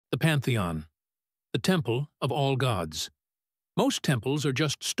The Pantheon, the temple of all gods. Most temples are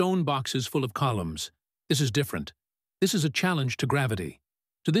just stone boxes full of columns. This is different. This is a challenge to gravity.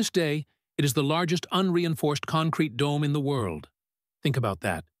 To this day, it is the largest unreinforced concrete dome in the world. Think about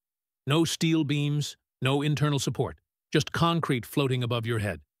that. No steel beams, no internal support, just concrete floating above your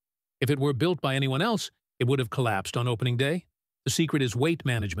head. If it were built by anyone else, it would have collapsed on opening day. The secret is weight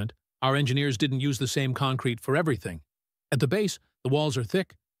management. Our engineers didn't use the same concrete for everything. At the base, the walls are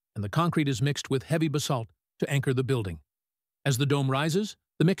thick, and the concrete is mixed with heavy basalt to anchor the building. As the dome rises,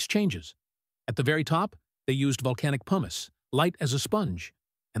 the mix changes. At the very top, they used volcanic pumice, light as a sponge.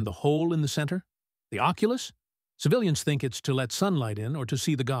 And the hole in the center? The oculus? Civilians think it's to let sunlight in or to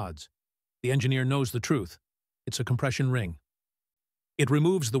see the gods. The engineer knows the truth. It's a compression ring. It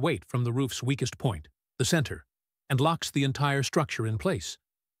removes the weight from the roof's weakest point, the center, and locks the entire structure in place.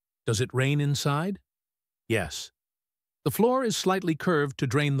 Does it rain inside? Yes. The floor is slightly curved to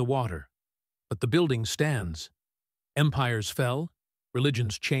drain the water, but the building stands. Empires fell,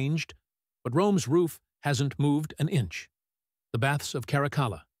 religions changed, but Rome's roof hasn't moved an inch. The baths of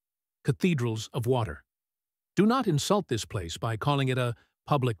Caracalla, cathedrals of water. Do not insult this place by calling it a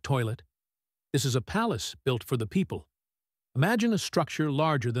public toilet. This is a palace built for the people. Imagine a structure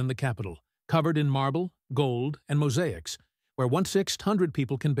larger than the Capitol, covered in marble, gold, and mosaics, where 1,600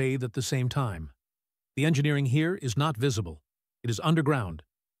 people can bathe at the same time. The engineering here is not visible. It is underground.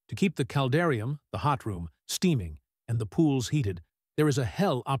 To keep the caldarium, the hot room, steaming, and the pools heated, there is a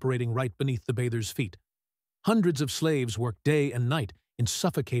hell operating right beneath the bathers' feet. Hundreds of slaves work day and night in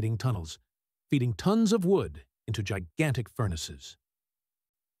suffocating tunnels, feeding tons of wood into gigantic furnaces.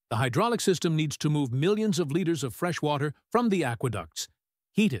 The hydraulic system needs to move millions of liters of fresh water from the aqueducts,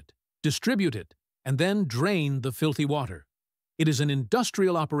 heat it, distribute it, and then drain the filthy water. It is an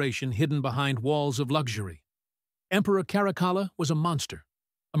industrial operation hidden behind walls of luxury. Emperor Caracalla was a monster,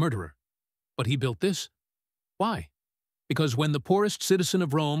 a murderer. But he built this. Why? Because when the poorest citizen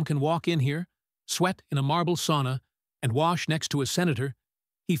of Rome can walk in here, sweat in a marble sauna, and wash next to a senator,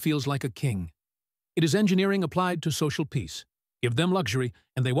 he feels like a king. It is engineering applied to social peace. Give them luxury,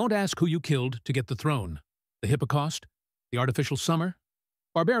 and they won't ask who you killed to get the throne. The Hippocaust, the artificial summer.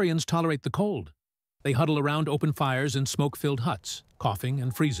 Barbarians tolerate the cold. They huddle around open fires in smoke-filled huts, coughing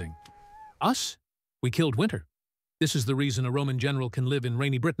and freezing. Us? We killed winter. This is the reason a Roman general can live in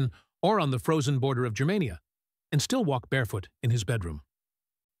rainy Britain or on the frozen border of Germania, and still walk barefoot in his bedroom.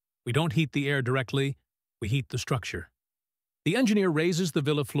 We don't heat the air directly, we heat the structure. The engineer raises the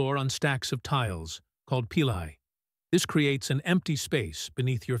villa floor on stacks of tiles, called pili. This creates an empty space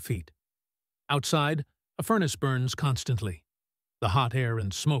beneath your feet. Outside, a furnace burns constantly. The hot air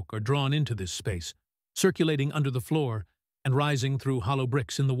and smoke are drawn into this space, circulating under the floor and rising through hollow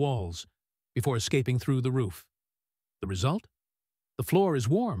bricks in the walls, before escaping through the roof. The result? The floor is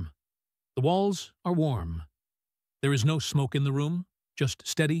warm. The walls are warm. There is no smoke in the room, just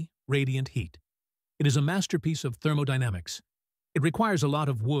steady, radiant heat. It is a masterpiece of thermodynamics. It requires a lot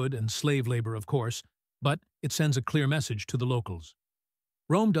of wood and slave labor, of course, but it sends a clear message to the locals.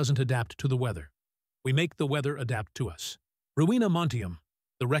 Rome doesn't adapt to the weather. We make the weather adapt to us. Ruina Montium,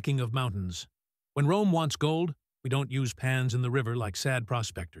 the wrecking of mountains. When Rome wants gold, we don't use pans in the river like sad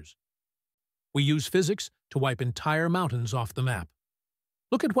prospectors. We use physics to wipe entire mountains off the map.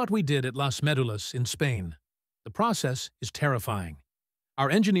 Look at what we did at Las Medulas in Spain. The process is terrifying. Our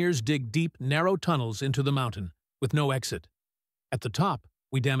engineers dig deep, narrow tunnels into the mountain, with no exit. At the top,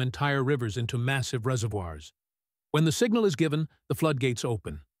 we dam entire rivers into massive reservoirs. When the signal is given, the floodgates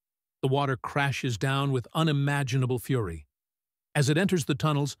open. The water crashes down with unimaginable fury. As it enters the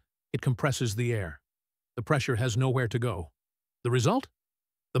tunnels, it compresses the air. The pressure has nowhere to go. The result?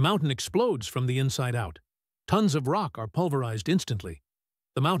 The mountain explodes from the inside out. Tons of rock are pulverized instantly.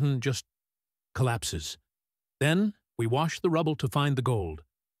 The mountain just collapses. Then, we wash the rubble to find the gold.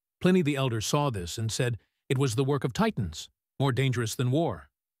 Pliny the Elder saw this and said it was the work of titans, more dangerous than war.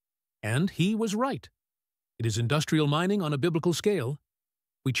 And he was right. It is industrial mining on a biblical scale.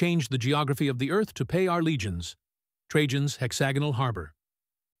 We changed the geography of the earth to pay our legions. Trajan's hexagonal harbor.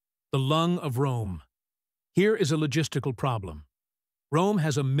 The lung of Rome. Here is a logistical problem. Rome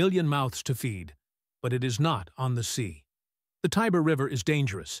has 1 million mouths to feed, but it is not on the sea. The Tiber River is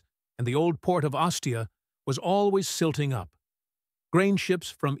dangerous, and the old port of Ostia was always silting up. Grain ships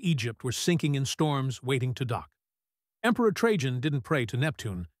from Egypt were sinking in storms waiting to dock. Emperor Trajan didn't pray to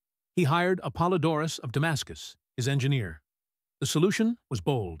Neptune. He hired Apollodorus of Damascus, his engineer. The solution was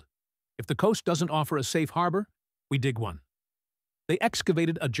bold. If the coast doesn't offer a safe harbor, we dig one. They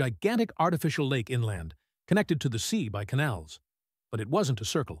excavated a gigantic artificial lake inland, connected to the sea by canals. But it wasn't a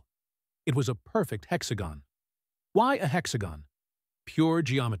circle. It was a perfect hexagon. Why a hexagon? pure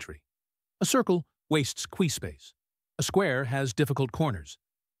geometry. A circle wastes quay space. A square has difficult corners.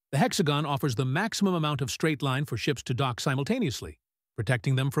 The hexagon offers the maximum amount of straight line for ships to dock simultaneously,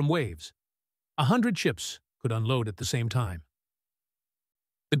 protecting them from waves. 100 ships could unload at the same time.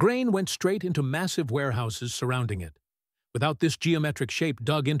 The grain went straight into massive warehouses surrounding it. Without this geometric shape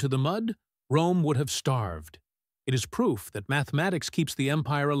dug into the mud, Rome would have starved. It is proof that mathematics keeps the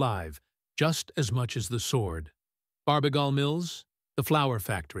empire alive, just as much as the sword. Barbegal mills, the flour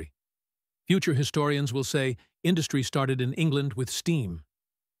factory. Future historians will say industry started in England with steam.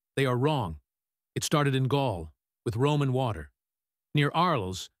 They are wrong. It started in Gaul, with Roman water. Near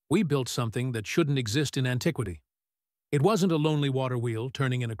Arles, we built something that shouldn't exist in antiquity. It wasn't a lonely water wheel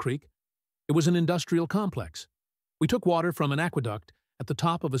turning in a creek. It was an industrial complex. We took water from an aqueduct at the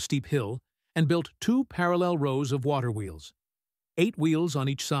top of a steep hill and built 2 parallel rows of water wheels. 8 wheels on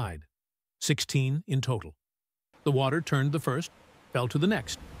each side, 16 in total. The water turned the first, fell to the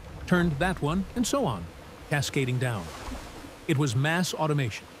next, turned that one, and so on, cascading down. It was mass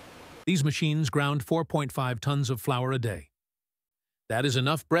automation. These machines ground 4.5 tons of flour a day. That is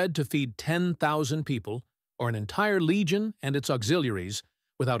enough bread to feed 10,000 people, or an entire legion and its auxiliaries,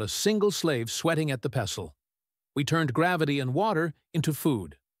 without a single slave sweating at the pestle. We turned gravity and water into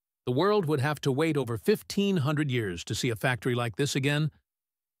food. The world would have to wait over 1,500 years to see a factory like this again.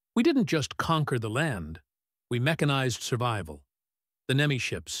 We didn't just conquer the land. We mechanized survival. The nemi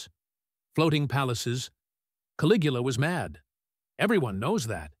ships, floating palaces. Caligula was mad. Everyone knows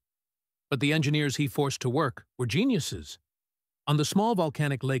that. But the engineers he forced to work were geniuses. On the small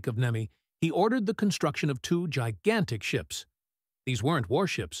volcanic lake of Nemi, he ordered the construction of 2 gigantic ships. These weren't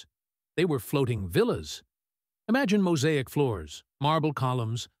warships. They were floating villas. Imagine mosaic floors, marble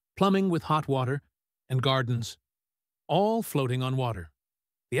columns, plumbing with hot water, and gardens, all floating on water.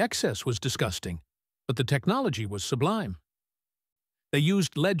 The excess was disgusting, but the technology was sublime. They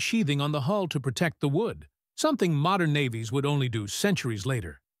used lead sheathing on the hull to protect the wood, something modern navies would only do centuries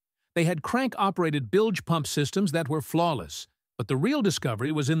later. They had crank-operated bilge pump systems that were flawless, but the real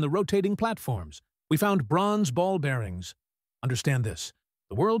discovery was in the rotating platforms. We found bronze ball bearings. Understand this.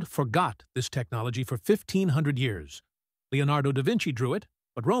 The world forgot this technology for 1,500 years. Leonardo da Vinci drew it,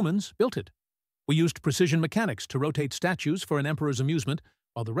 but Romans built it. We used precision mechanics to rotate statues for an emperor's amusement,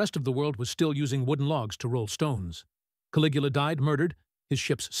 while the rest of the world was still using wooden logs to roll stones. Caligula died murdered, his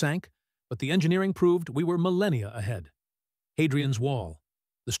ships sank, but the engineering proved we were millennia ahead. Hadrian's Wall,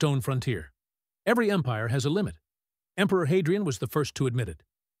 the stone frontier. Every empire has a limit. Emperor Hadrian was the first to admit it.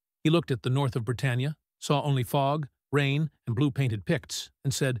 He looked at the north of Britannia, saw only fog, rain, and blue-painted Picts,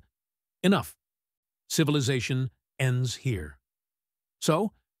 and said, "Enough. Civilization ends here."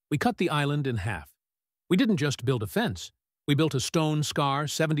 So, we cut the island in half. We didn't just build a fence. We built a stone scar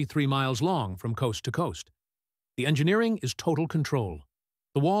 73 miles long from coast to coast. The engineering is total control.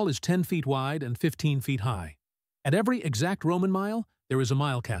 The wall is 10 feet wide and 15 feet high. At every exact Roman mile, there is a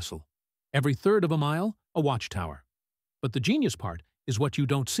mile castle. Every third of a mile, a watchtower. But the genius part is what you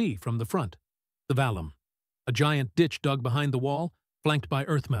don't see from the front. The vallum, a giant ditch dug behind the wall, flanked by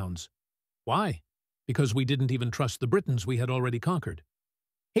earth mounds. Why? Because we didn't even trust the Britons we had already conquered.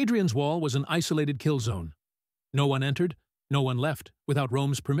 Hadrian's Wall was an isolated kill zone. No one entered, no one left, without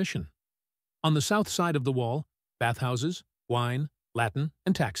Rome's permission. On the south side of the wall, bathhouses, wine, Latin,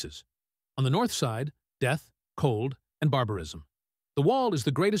 and taxes. On the north side, death, cold, and barbarism. The wall is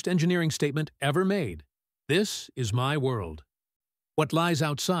the greatest engineering statement ever made. This is my world. What lies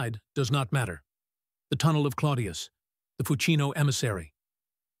outside does not matter. The tunnel of Claudius, the Fucino emissary.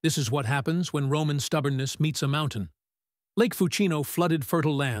 This is what happens when Roman stubbornness meets a mountain. Lake Fucino flooded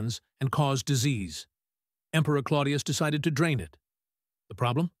fertile lands and caused disease. Emperor Claudius decided to drain it. The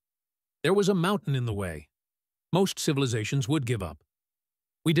problem? There was a mountain in the way. Most civilizations would give up.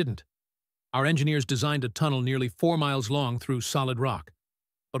 We didn't. Our engineers designed a tunnel nearly 4 miles long through solid rock.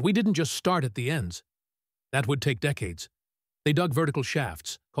 But we didn't just start at the ends. That would take decades. They dug vertical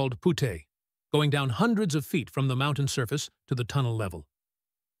shafts, called puttae, going down hundreds of feet from the mountain surface to the tunnel level.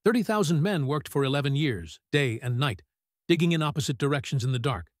 30,000 men worked for 11 years, day and night, digging in opposite directions in the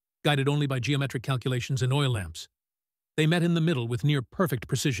dark, guided only by geometric calculations and oil lamps. They met in the middle with near-perfect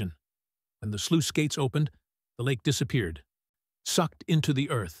precision. When the sluice gates opened, the lake disappeared, sucked into the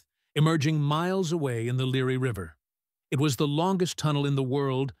earth, emerging miles away in the Leary River. It was the longest tunnel in the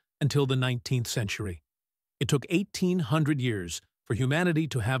world until the 19th century. It took 1,800 years for humanity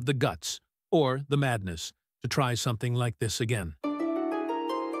to have the guts, or the madness, to try something like this again.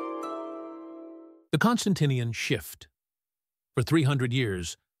 The Constantinian shift. For 300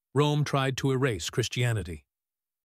 years, Rome tried to erase Christianity.